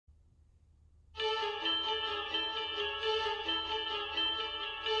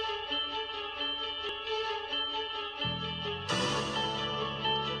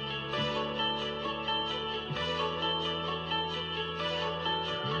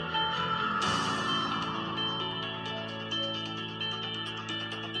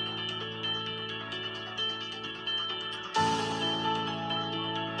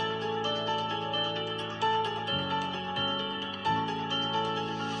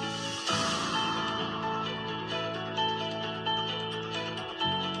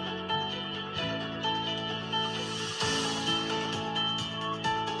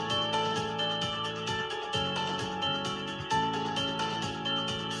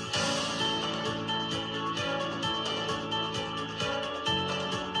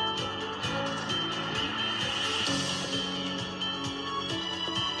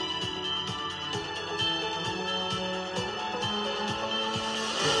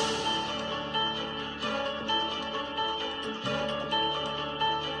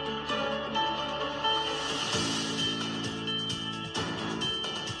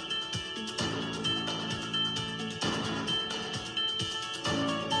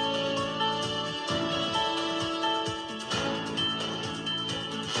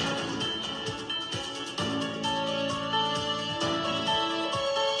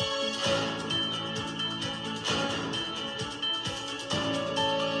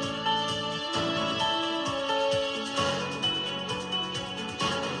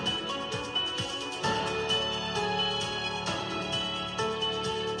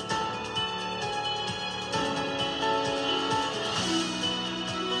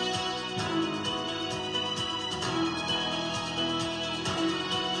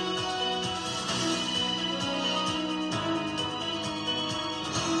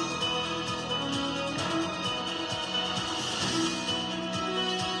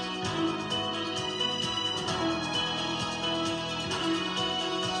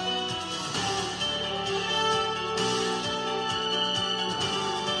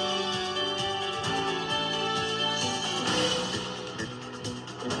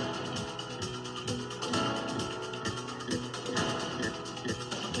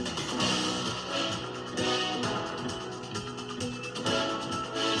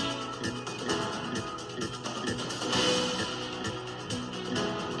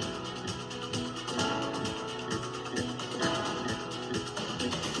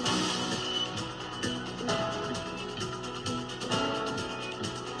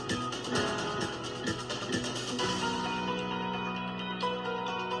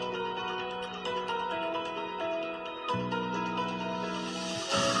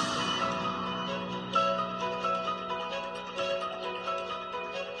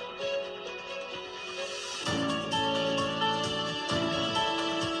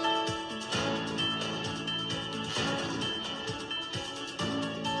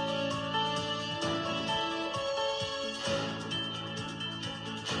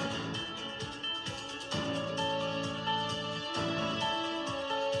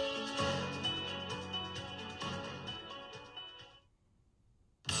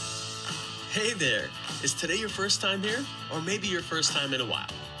Hey there! Is today your first time here? Or maybe your first time in a while?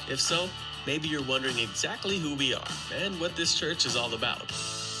 If so, maybe you're wondering exactly who we are and what this church is all about.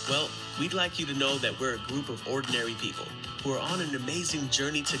 Well, we'd like you to know that we're a group of ordinary people who are on an amazing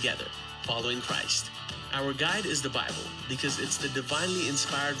journey together, following Christ. Our guide is the Bible because it's the divinely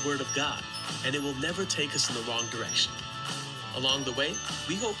inspired Word of God, and it will never take us in the wrong direction. Along the way,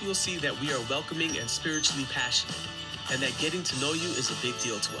 we hope you'll see that we are welcoming and spiritually passionate, and that getting to know you is a big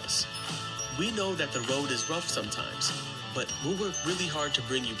deal to us. We know that the road is rough sometimes, but we'll work really hard to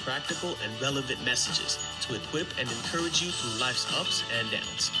bring you practical and relevant messages to equip and encourage you through life's ups and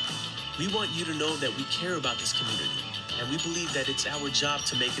downs. We want you to know that we care about this community, and we believe that it's our job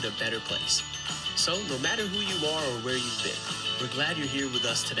to make it a better place. So, no matter who you are or where you've been, we're glad you're here with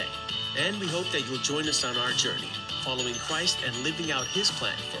us today, and we hope that you'll join us on our journey, following Christ and living out His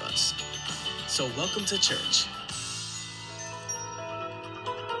plan for us. So, welcome to church.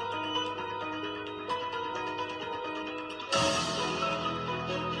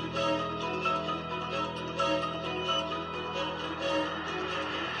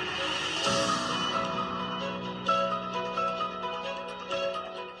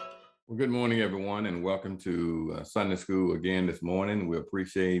 Well, good morning, everyone, and welcome to Sunday School again this morning. We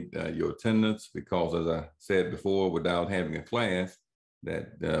appreciate your attendance because, as I said before, without having a class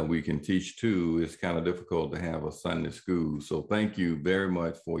that we can teach to, it's kind of difficult to have a Sunday School. So thank you very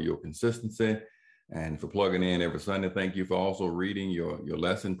much for your consistency and for plugging in every Sunday. Thank you for also reading your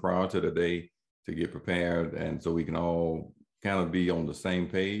lesson prior to the day to get prepared, and so we can all kind of be on the same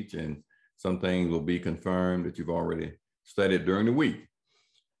page, and some things will be confirmed that you've already studied during the week.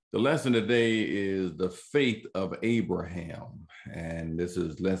 The lesson today is the faith of Abraham, and this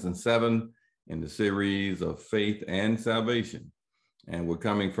is lesson 7 in the series of faith and salvation. And we're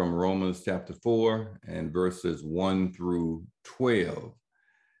coming from Romans chapter 4 and verses 1 through 12.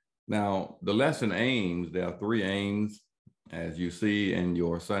 Now, the lesson aims, there are 3 aims, as you see in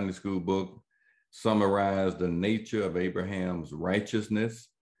your Sunday school book, summarize the nature of Abraham's righteousness,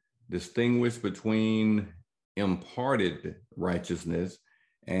 distinguish between imparted righteousness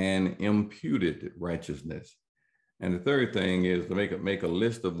and imputed righteousness. And the third thing is to make a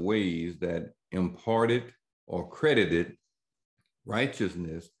list of ways that imparted or credited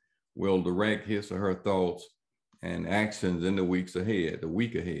righteousness will direct his or her thoughts and actions in the week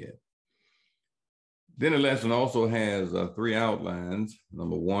ahead. Then the lesson also has 3 outlines.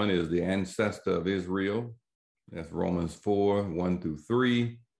 Number 1 is the ancestor of Israel. That's Romans 4, 1 through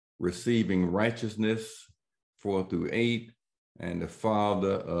 3, receiving righteousness, 4 through 8, and the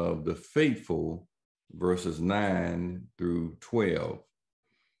father of the faithful, verses 9 through 12.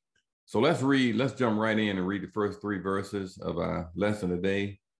 So let's jump right in and read the first 3 verses of our lesson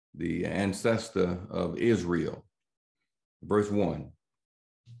today, the ancestor of Israel. Verse 1,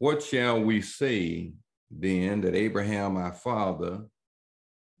 what shall we say then that Abraham our father,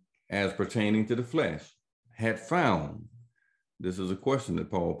 as pertaining to the flesh, had found? This is a question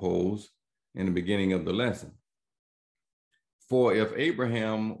that Paul posed in the beginning of the lesson. For if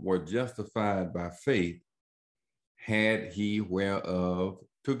Abraham were justified by faith, had he whereof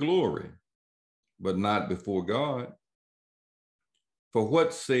to glory, but not before God. For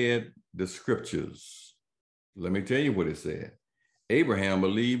what said the scriptures? Let me tell you what it said. Abraham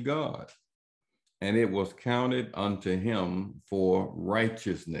believed God, and it was counted unto him for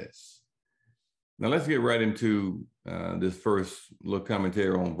righteousness. Now let's get right into this first little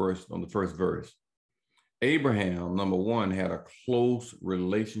commentary on the first verse. Abraham, number 1, had a close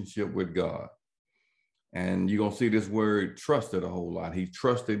relationship with God. And you're going to see this word trusted a whole lot. He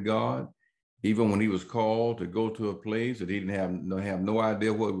trusted God, even when he was called to go to a place that he didn't have no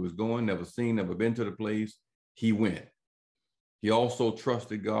idea where he was going, never seen, never been to the place, he went. He also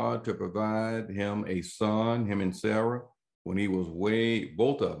trusted God to provide him a son, him and Sarah, when he was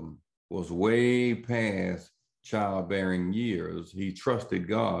both of them was way past childbearing years. He trusted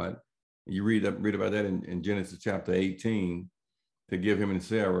God. You read about that in Genesis chapter 18, to give him and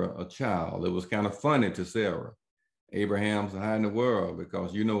Sarah a child. It was kind of funny to Sarah. Abraham's high in the world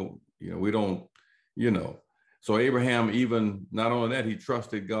because, we don't. So Abraham, even not only that, he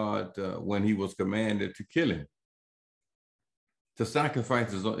trusted God when he was commanded to kill him, to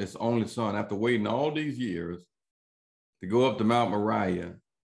sacrifice his only son after waiting all these years to go up to Mount Moriah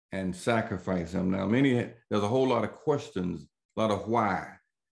and sacrifice him. Now, there's a whole lot of questions, a lot of why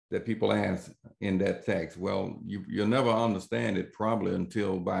that people ask in that text. Well, you'll never understand it probably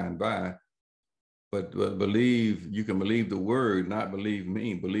until by and by, but you can believe the word, not believe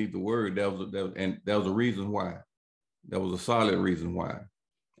me, believe the word. There was a reason why. There was a solid reason why.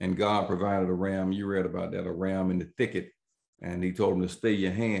 And God provided a ram. You read about that, a ram in the thicket and he told him to stay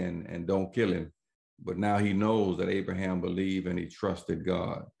your hand and don't kill him. But now he knows that Abraham believed and he trusted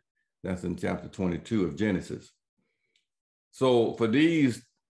God. That's in chapter 22 of Genesis. So for these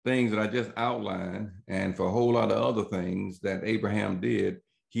things that I just outlined, and for a whole lot of other things that Abraham did,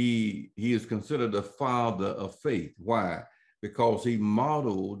 he is considered the father of faith. Why? Because he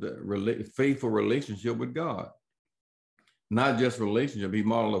modeled faithful relationship with God. Not just relationship, he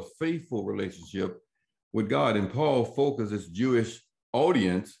modeled a faithful relationship with God. And Paul focused his Jewish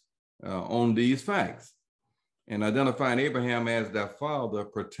audience on these facts and identifying Abraham as their father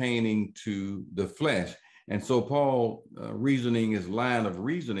pertaining to the flesh. And so Paul reasoning, his line of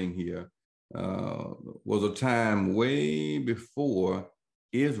reasoning here was a time way before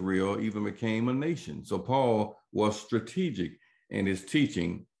Israel even became a nation. So Paul was strategic in his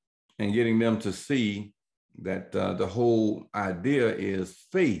teaching and getting them to see that the whole idea is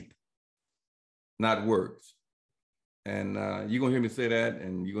faith, not works. And you're going to hear me say that,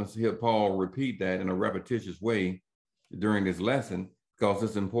 and you're going to hear Paul repeat that in a repetitious way during this lesson, because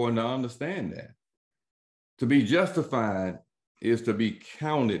it's important to understand that. To be justified is to be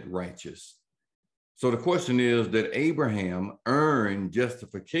counted righteous. So the question is, did Abraham earn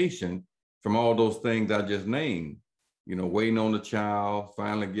justification from all those things I just named? You know, waiting on the child,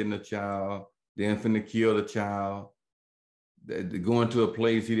 finally getting a child, then finna kill the child, going to a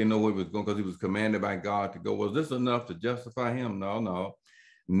place he didn't know where he was going because he was commanded by God to go. Was this enough to justify him? No.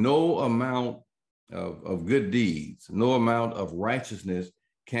 No amount of good deeds, no amount of righteousness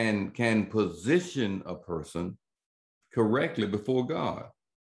can position a person correctly before God.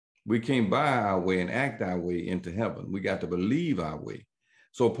 We can't buy our way and act our way into heaven. We got to believe our way.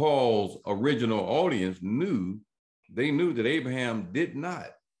 So Paul's original audience knew that Abraham did not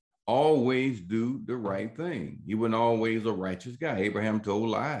always do the right thing. He wasn't always a righteous guy. Abraham told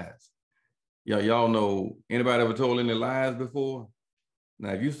lies. Y'all know, anybody ever told any lies before?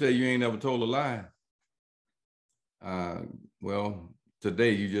 Now, if you say you ain't ever told a lie, well,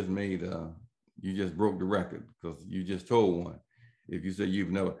 today you just broke the record because you just told one. If you say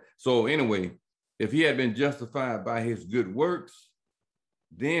you've never. So anyway, if he had been justified by his good works,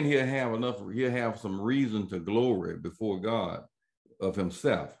 then he'll have some reason to glory before God of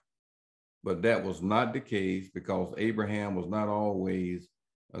himself. But that was not the case, because Abraham was not always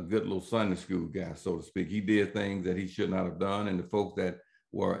a good little Sunday school guy, so to speak. He did things that he should not have done, and the folks that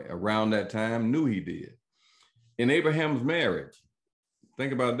were around that time knew he did. In Abraham's marriage,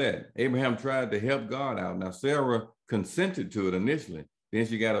 think about that. Abraham tried to help God out. Now, Sarah consented to it initially. Then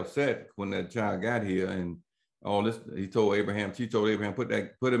she got upset when that child got here and all this. She told Abraham,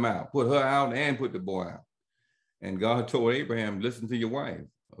 put him out, put her out and put the boy out. And God told Abraham, listen to your wife,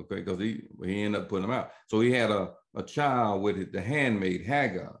 okay? Because he ended up putting him out. So he had a child with the handmaid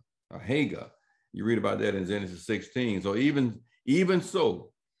Hagar. You read about that in Genesis 16. So even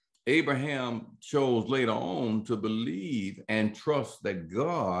so, Abraham chose later on to believe and trust that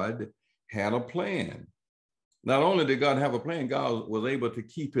God had a plan. Not only did God have a plan, God was able to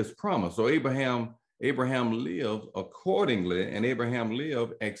keep his promise. So Abraham lived accordingly, and Abraham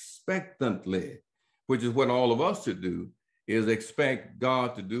lived expectantly, which is what all of us should do, is expect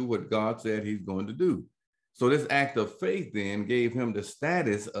God to do what God said he's going to do. So this act of faith then gave him the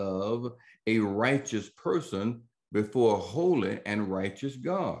status of a righteous person before a holy and righteous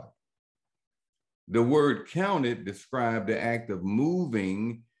God. The word counted described the act of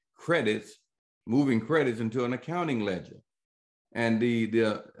moving credits into an accounting ledger. And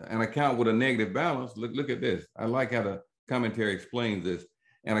an account with a negative balance, look at this. I like how the commentary explains this.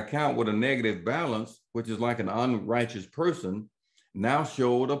 An account with a negative balance, which is like an unrighteous person, now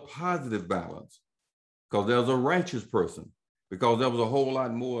showed a positive balance because there's a righteous person, because there was a whole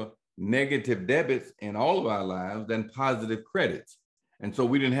lot more negative debits in all of our lives than positive credits. And so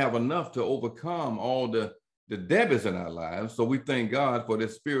we didn't have enough to overcome all the debits in our lives. So we thank God for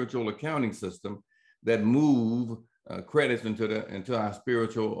this spiritual accounting system that move credits into our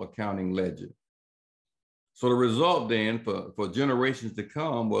spiritual accounting ledger. So the result then for generations to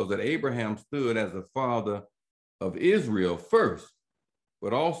come was that Abraham stood as the father of Israel first,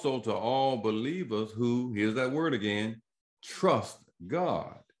 but also to all believers who, here's that word again, trust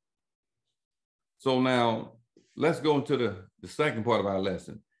God. So now let's go into the second part of our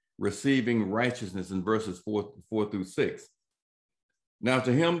lesson, receiving righteousness, in verses 4 through 6. Now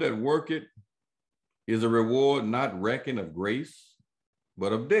to him that worketh is a reward not reckoned of grace,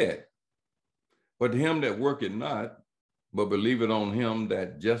 but of debt. But to him that worketh not, but believeth on him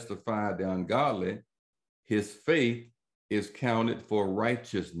that justified the ungodly, his faith is counted for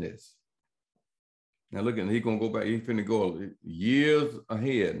righteousness. Now look at him, he's gonna go back, he's finna go years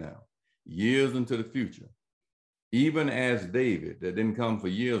ahead now, years into the future. even as David, that didn't come for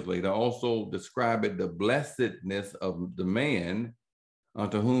years later, also described the blessedness of the man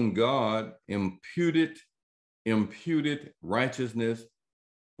unto whom God imputed righteousness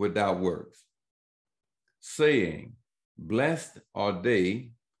without works, saying, blessed are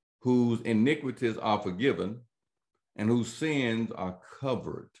they whose iniquities are forgiven and whose sins are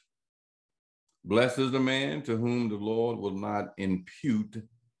covered. Blessed is the man to whom the Lord will not impute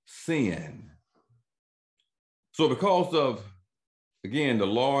sin. So because of, again, the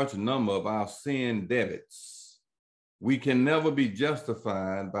large number of our sin debits, we can never be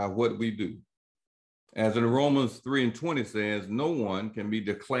justified by what we do. As in Romans 3:20 says, no one can be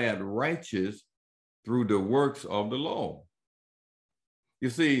declared righteous through the works of the law. You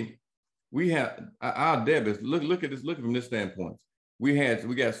see, we have our debits. Look at this. Look from this standpoint. We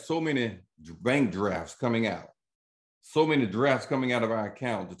got so many bank drafts coming out, so many drafts coming out of our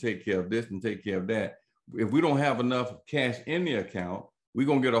account to take care of this and take care of that. If we don't have enough cash in the account, we're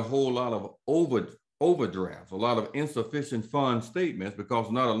gonna get a whole lot of overdrafts, a lot of insufficient fund statements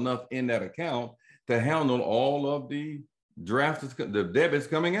because not enough in that account to handle all of the drafts, the debits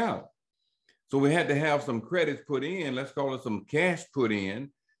coming out. So we had to have some credits put in, let's call it some cash put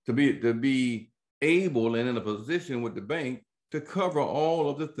in, to be able and in a position with the bank to cover all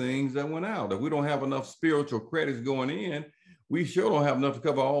of the things that went out. If we don't have enough spiritual credits going in, we sure don't have enough to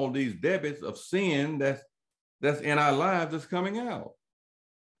cover all these debits of sin that's in our lives that's coming out.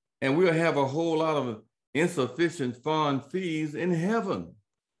 And we'll have a whole lot of insufficient fund fees in heaven.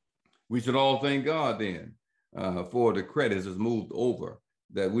 We should all thank God then for the credits that's moved over,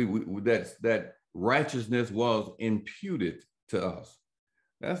 that that righteousness was imputed to us.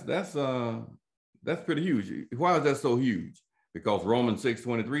 That's pretty huge. Why is that so huge? Because Romans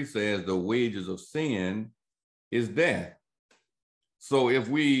 6:23 says the wages of sin is death. So if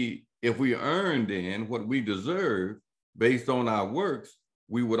we earned in what we deserve based on our works,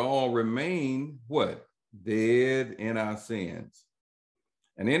 we would all remain what? Dead in our sins.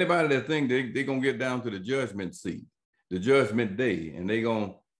 And anybody that think they're going to get down to the judgment seat, the judgment day, and they're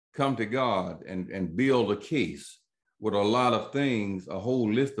going to come to God and build a case with a lot of things, a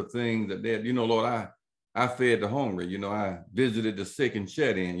whole list of things that they're, Lord, I fed the hungry, I visited the sick and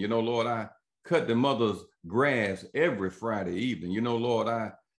shed in, Lord, I cut the mother's grass every Friday evening. Lord,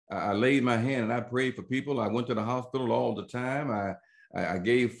 I laid my hand and I prayed for people. I went to the hospital all the time. I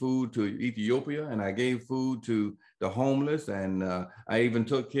gave food to Ethiopia and I gave food to the homeless, and I even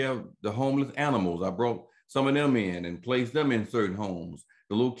took care of the homeless animals. I brought some of them in and placed them in certain homes,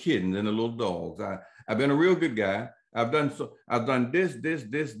 the little kittens and the little dogs. I've been a real good guy. I've done this,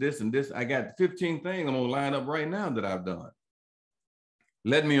 and this. I got 15 things I'm gonna line up right now that I've done.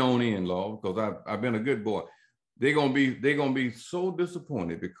 Let me on in, Lord, because I've been a good boy. They're gonna be so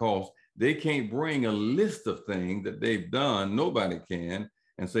disappointed because they can't bring a list of things that they've done. Nobody can,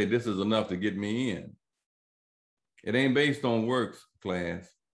 and say this is enough to get me in. It ain't based on works, class.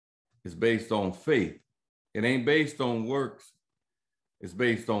 It's based on faith. It ain't based on works. It's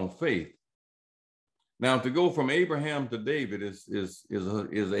based on faith. Now, to go from Abraham to David is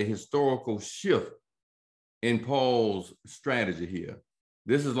a historical shift in Paul's strategy here.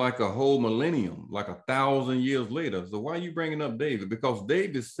 This is like a whole millennium, like 1,000 years later. So why are you bringing up David? Because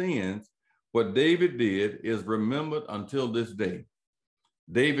David's sins, what David did, is remembered until this day.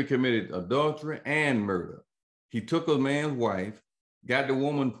 David committed adultery and murder. He took a man's wife, got the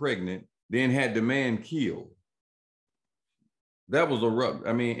woman pregnant, then had the man killed. That was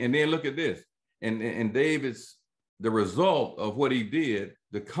and then look at this. And David's, the result of what he did,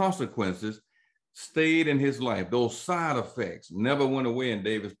 the consequences stayed in his life. Those side effects never went away in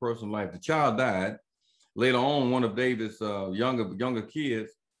David's personal life. The child died. Later on, one of David's younger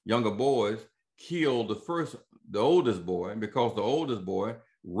boys, killed the oldest boy, because the oldest boy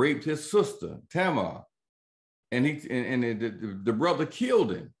raped his sister, Tamar. And the brother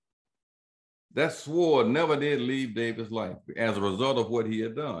killed him. That sword never did leave David's life as a result of what he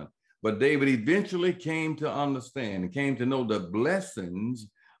had done. But David eventually came to understand and came to know the blessings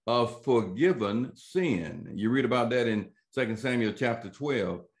of forgiven sin. You read about that in 2 Samuel chapter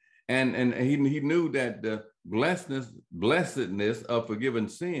 12. And he knew that the blessedness of forgiven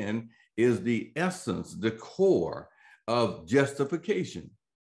sin is the essence, the core of justification.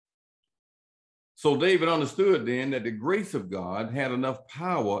 So David understood then that the grace of God had enough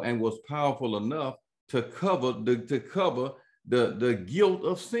power and was powerful enough to cover the guilt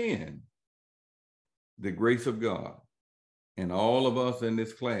of sin. The grace of God. And all of us in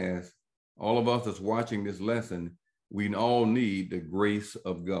this class, all of us that's watching this lesson, we all need the grace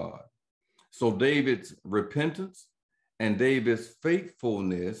of God. So David's repentance and David's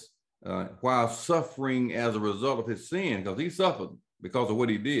faithfulness while suffering as a result of his sin, because he suffered because of what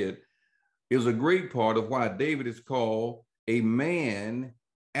he did, is a great part of why David is called a man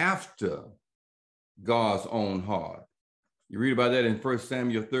after God's own heart. You read about that in 1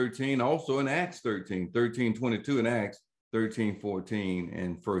 Samuel 13, also in Acts 13, 13:22 in Acts, 13:14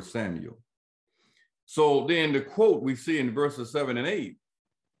 in 1 Samuel. So then the quote we see in verses 7 and 8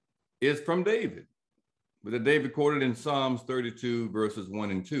 is from David, but David quoted in Psalms 32, verses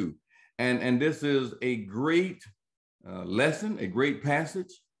 1 and 2. And this is a great lesson, a great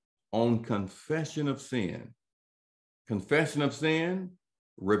passage on confession of sin. Confession of sin,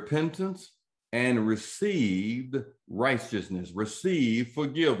 repentance, and received righteousness, receive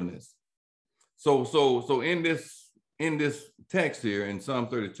forgiveness. So in this text here in Psalm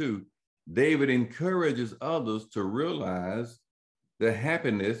 32, David encourages others to realize the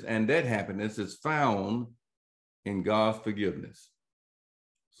happiness, and that happiness is found in God's forgiveness.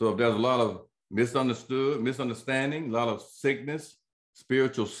 So if there's a lot of misunderstanding, a lot of sickness,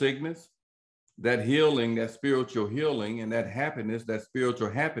 spiritual sickness, that healing, that spiritual healing, and that happiness, that spiritual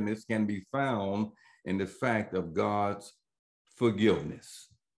happiness can be found in the fact of God's forgiveness.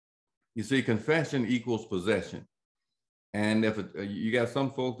 You see, confession equals possession. And if you got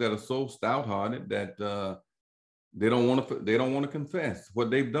some folks that are so stout-hearted that they don't want to confess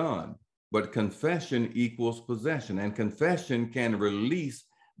what they've done, but confession equals possession, and confession can release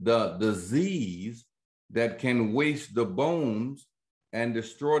the disease that can waste the bones and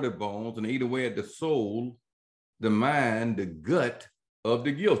destroy the bones and eat away at the soul, the mind, the gut of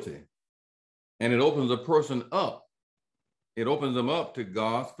the guilty. And it opens a person up. It opens them up to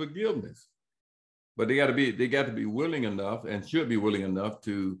God's forgiveness. But they got to be willing enough, and should be willing enough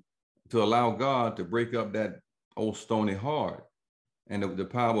to allow God to break up that old stony heart. And the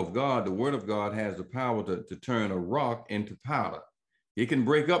power of God, the word of God, has the power to turn a rock into powder. He can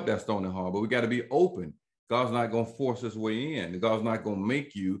break up that stony heart, but we got to be open. God's not going to force his way in. God's not going to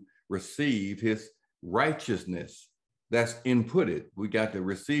make you receive his righteousness that's inputted. We got to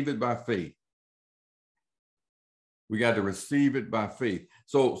receive it by faith. We got to receive it by faith.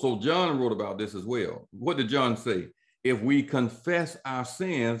 So John wrote about this as well. What did John say? If we confess our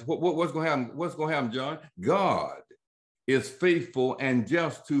sins, what's going to happen? What's going to happen, John? God is faithful and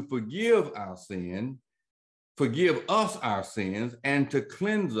just to forgive our sin, forgive us our sins, and to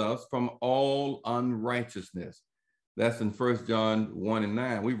cleanse us from all unrighteousness. That's in 1 John 1 and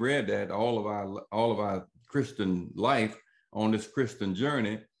 9. We read that all of our Christian life on this Christian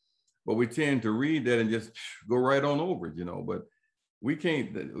journey, but we tend to read that and just go right on over it, But we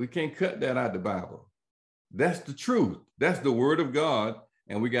can't cut that out of the Bible. That's the truth. That's the word of God,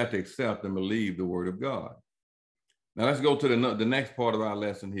 and we got to accept and believe the word of God. Now let's go to the next part of our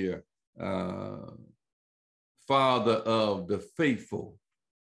lesson here. Father of the faithful.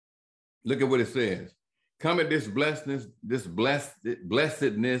 Look at what it says. Come at this blessedness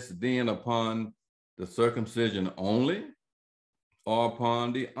then upon the circumcision only, or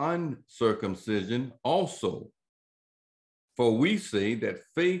upon the uncircumcision also. For we say that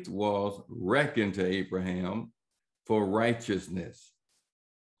faith was reckoned to Abraham for righteousness.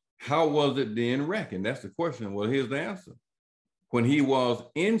 How was it then reckoned? That's the question. Well, here's the answer. When he was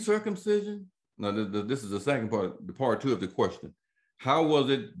in circumcision, now this is the second part, the part two of the question. How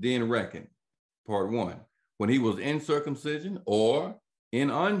was it then reckoned? Part one, when he was in circumcision or in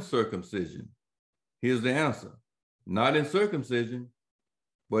uncircumcision? Here's the answer. Not in circumcision,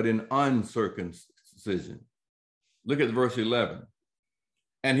 but in uncircumcision. Look at verse 11.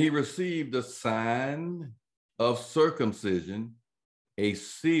 And he received the sign of circumcision, a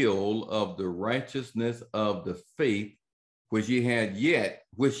seal of the righteousness of the faith which he had yet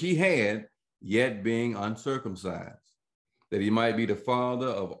being uncircumcised, that he might be the father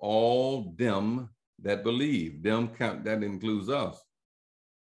of all them that believe. Them count, that includes us.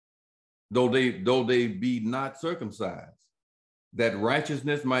 Though they be not circumcised, that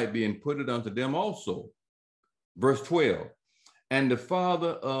righteousness might be imputed unto them also. Verse 12, and the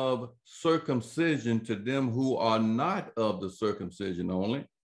father of circumcision to them who are not of the circumcision only,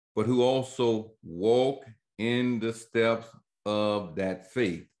 but who also walk in the steps of that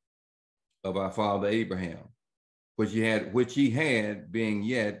faith of our father Abraham, which he had being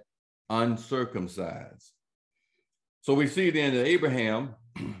yet uncircumcised. So we see then that Abraham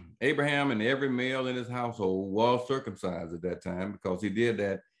and every male in his household was circumcised at that time, because he did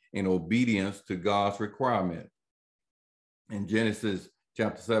that in obedience to God's requirement. In Genesis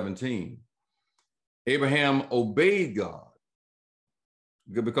chapter 17, Abraham obeyed God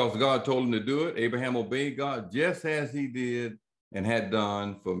because God told him to do it. Abraham obeyed God just as he did and had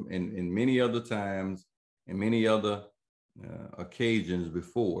done in many other times and many other occasions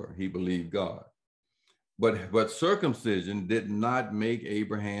before he believed God. But circumcision did not make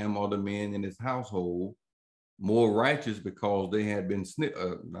Abraham or the men in his household more righteous because they had been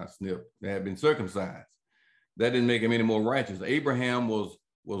they had been circumcised. That didn't make him any more righteous. Abraham was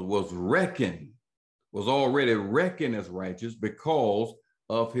already reckoned as righteous because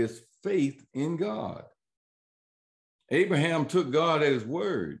of his faith in God. Abraham took God at his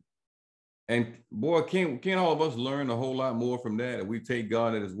word. And boy, can't all of us learn a whole lot more from that if we take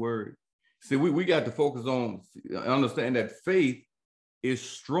God at his word? See, we got to focus on, understand that faith is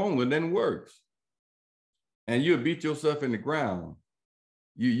stronger than works. And you'll beat yourself in the ground.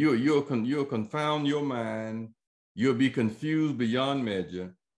 You'll confound your mind. You'll be confused beyond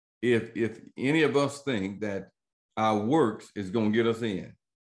measure if any of us think that our works is going to get us in.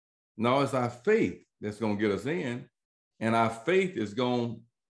 No, it's our faith that's going to get us in. And our faith is going to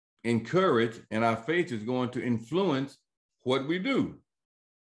encourage, and our faith is going to influence what we do.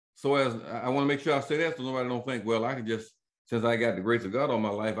 So as I want to make sure I say that so nobody don't think, well, I can just, since I got the grace of God on my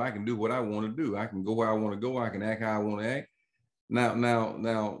life, I can do what I want to do. I can go where I want to go. I can act how I want to act.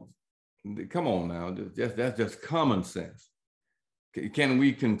 Now, come on now. That's just common sense. Can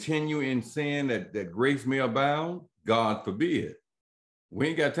we continue in sin that grace may abound? God forbid. We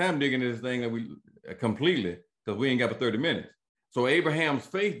ain't got time digging into this thing that we completely, because we ain't got for 30 minutes. So Abraham's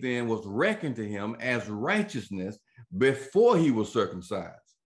faith then was reckoned to him as righteousness before he was circumcised.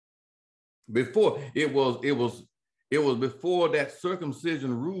 Before it was before that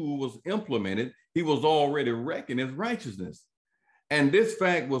circumcision rule was implemented, he was already reckoned as righteousness. And this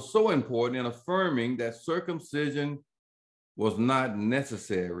fact was so important in affirming that circumcision was not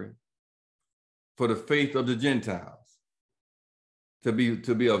necessary for the faith of the Gentiles to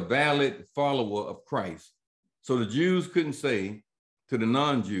be a valid follower of Christ. So the Jews couldn't say to the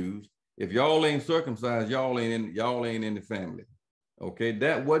non-Jews, if y'all ain't circumcised, y'all ain't in the family. Okay,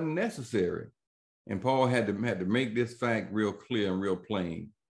 that wasn't necessary. And Paul had to make this fact real clear and real plain.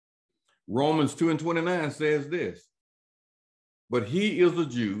 Romans 2:29 says this, but he is a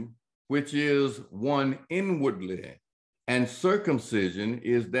Jew, which is one inwardly, and circumcision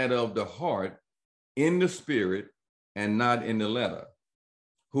is that of the heart in the spirit and not in the letter,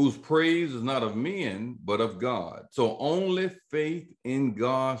 whose praise is not of men, but of God. So only faith in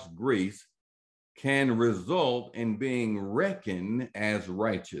God's grace can result in being reckoned as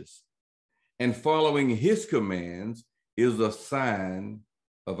righteous. And following his commands is a sign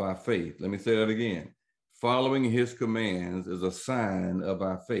of our faith. Let me say that again. Following his commands is a sign of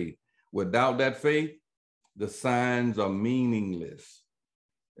our faith. Without that faith, the signs are meaningless.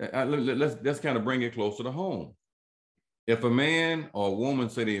 Let's kind of bring it closer to home. If a man or a woman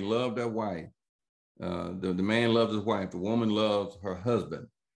say they love their wife, the man loves his wife, the woman loves her husband.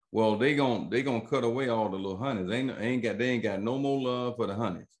 Well, they gonna cut away all the little honeys. They ain't got no more love for the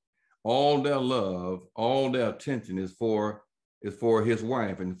honeys. All their love, all their attention is for his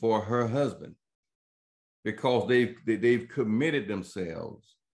wife and for her husband, because they've committed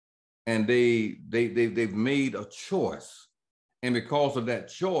themselves and they've made a choice, and because of that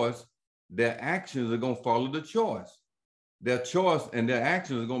choice, their actions are gonna follow the choice. Their choice and their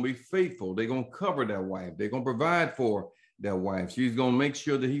actions are going to be faithful. They're going to cover their wife. They're going to provide for their wife. She's going to make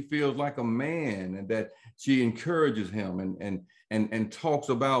sure that he feels like a man, and that she encourages him and talks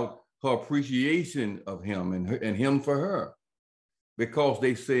about her appreciation of him and him for her, because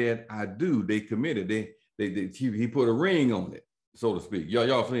they said, I do. They committed. He put a ring on it, so to speak.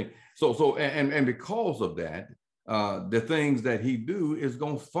 Y'all see? So because of that, the things that he do is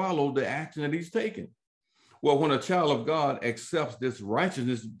going to follow the action that he's taking. Well, when a child of God accepts this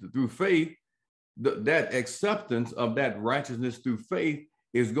righteousness through faith, that acceptance of that righteousness through faith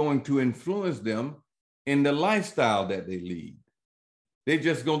is going to influence them in the lifestyle that they lead. They're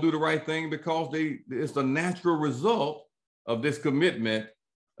just going to do the right thing because it's the natural result of this commitment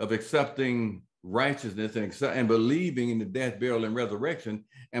of accepting righteousness and believing in the death, burial, and resurrection,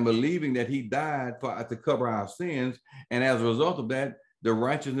 and believing that he died to cover our sins. And as a result of that, the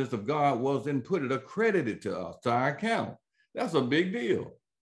righteousness of God was accredited to us, to our account. That's a big deal.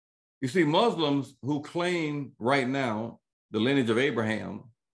 You see, Muslims who claim right now the lineage of Abraham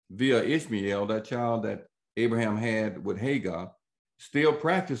via Ishmael, that child that Abraham had with Hagar, still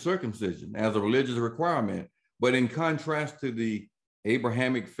practice circumcision as a religious requirement. But in contrast to the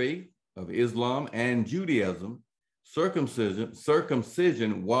Abrahamic faith of Islam and Judaism, circumcision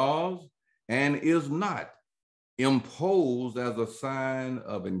was and is not imposed as a sign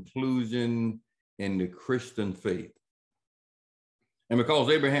of inclusion in the Christian faith. And because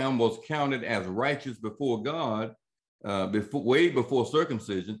Abraham was counted as righteous before God, way before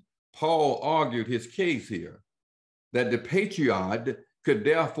circumcision, Paul argued his case here. that the patriarch could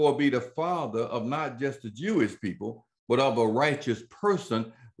therefore be the father of not just the Jewish people, but of a righteous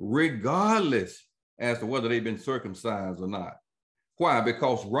person, regardless as to whether they've been circumcised or not. Why?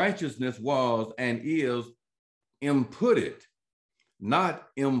 Because righteousness was and is imputed, not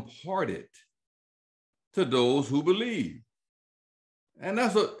imparted, to those who believe. And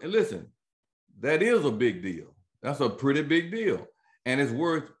listen, that is a big deal. That's a pretty big deal. And it's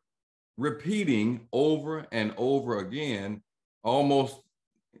worth repeating over and over again, almost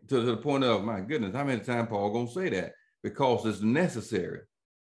to the point of, my goodness, how many times Paul gonna say that? Because it's necessary.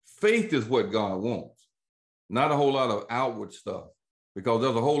 Faith is what God wants, not a whole lot of outward stuff, because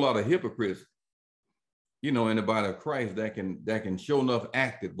there's a whole lot of hypocrites, in the body of Christ that can show enough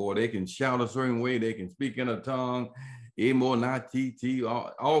act it, boy. They can shout a certain way, they can speak in a tongue,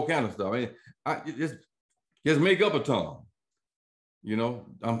 all kind of stuff. Just make up a tongue.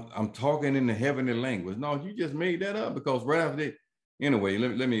 I'm talking in the heavenly language. No, you just made that up, because right after that, anyway,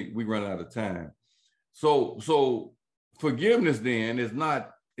 we run out of time. So forgiveness then is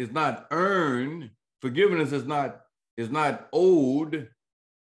not earned. Forgiveness is not owed.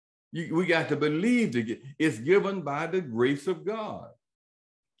 We got to believe to get. It's given by the grace of God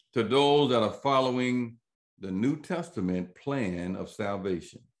to those that are following the New Testament plan of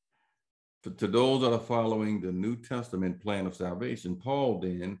salvation. To those that are following the New Testament plan of salvation, Paul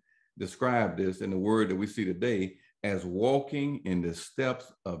then described this in the word that we see today as walking in the steps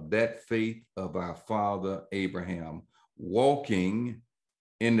of that faith of our father Abraham. Walking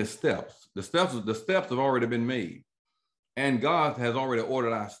in the steps. The steps have already been made. And God has already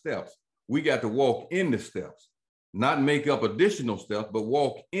ordered our steps. We got to walk in the steps, not make up additional steps, but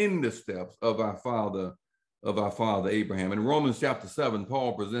walk in the steps of our father Abraham. In Romans chapter 7,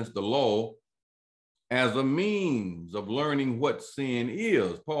 Paul presents the law as a means of learning what sin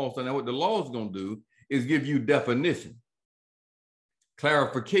is. Paul said, now what the law is going to do is give you definition,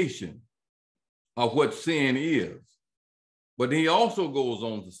 clarification of what sin is. But he also goes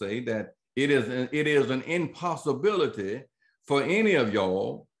on to say that it is an impossibility for any of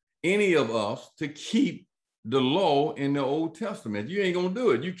y'all, any of us, to keep the law in the Old Testament. You ain't gonna do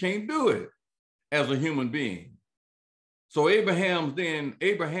it. You can't do it as a human being. So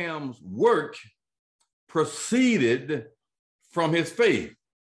Abraham's work proceeded from his faith.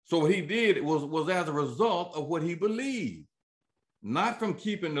 So what he did was as a result of what he believed, not from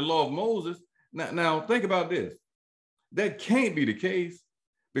keeping the law of Moses. Now think about this. That can't be the case,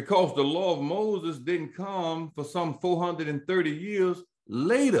 because the law of Moses didn't come for some 430 years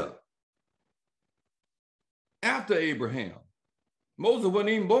later, after Abraham. Moses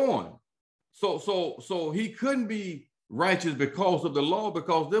wasn't even born. So he couldn't be righteous because of the law,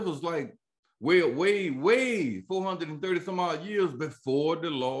 because there was like way 430 some odd years before the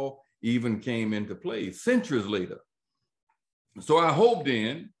law even came into play, centuries later. So our hope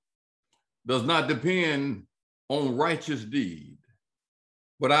then does not depend on righteous deed,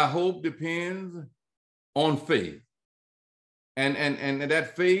 but our hope depends on faith. And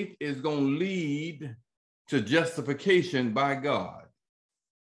that faith is going to lead to justification by God.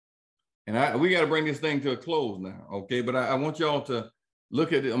 And we got to bring this thing to a close now, okay? But I want y'all to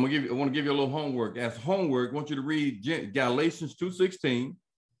look at it. I want to give you a little homework. As homework, I want you to read Galatians 2:16,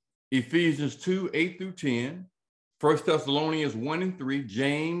 Ephesians 2:8 through 10, 1 Thessalonians 1-3,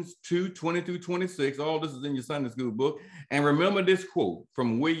 James 2:20-26. All this is in your Sunday school book. And remember this quote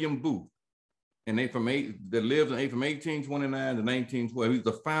from William Booth, that lived from 1829 to 1912. He's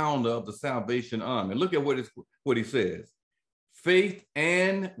the founder of the Salvation Army. Look at what he says. Faith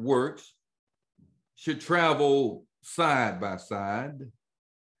and works should travel side by side,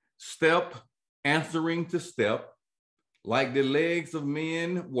 step answering to step, like the legs of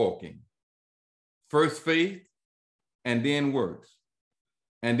men walking. First faith, and then works,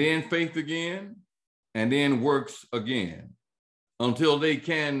 and then faith again, and then works again, until they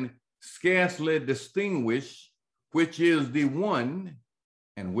can scarcely distinguish which is the one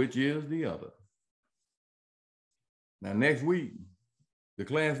and which is the other. Now, next week, the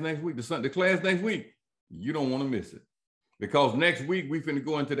class next week, you don't want to miss it, because next week we finna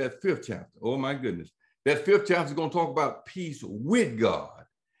go into that 5th chapter. Oh my goodness. That 5th chapter is going to talk about peace with God.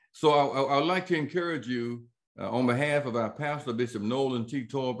 So I'd like to encourage you, on behalf of our pastor, Bishop Nolan T.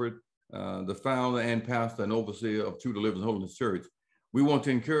 Tolbert, the founder and pastor and overseer of True Deliverance Holiness Church, we want to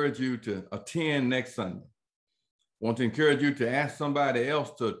encourage you to attend next Sunday. Want to encourage you to ask somebody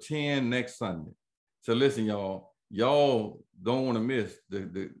else to attend next Sunday. So listen, y'all don't want to miss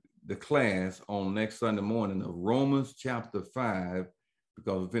the class on next Sunday morning of Romans chapter 5,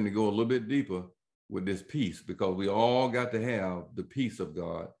 because we're going to go a little bit deeper with this peace, because we all got to have the peace of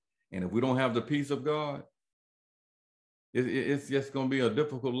God. And if we don't have the peace of God, It's just going to be a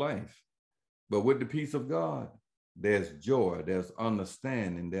difficult life. But with the peace of God, there's joy, there's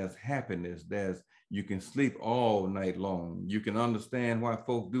understanding, there's happiness, you can sleep all night long. You can understand why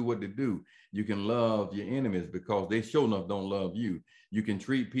folks do what they do. You can love your enemies because they sure enough don't love you. You can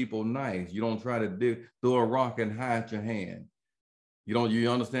treat people nice. You don't try to throw a rock and hide your hand. You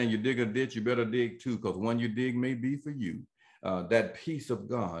understand, you dig a ditch, you better dig two, because one you dig may be for you. That peace of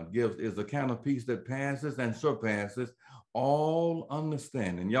God is a kind of peace that passes and surpasses all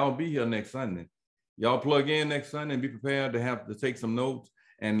understanding. Y'all be here next Sunday. Y'all plug in next Sunday and be prepared to take some notes.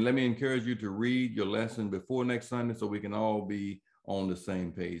 And let me encourage you to read your lesson before next Sunday so we can all be on the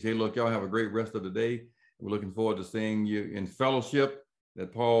same page. Hey, look, y'all have a great rest of the day. We're looking forward to seeing you in fellowship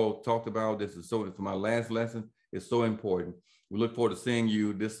that Paul talked about. This is so, for my last lesson, it's so important. We look forward to seeing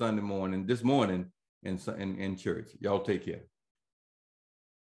you this morning in church. Y'all take care.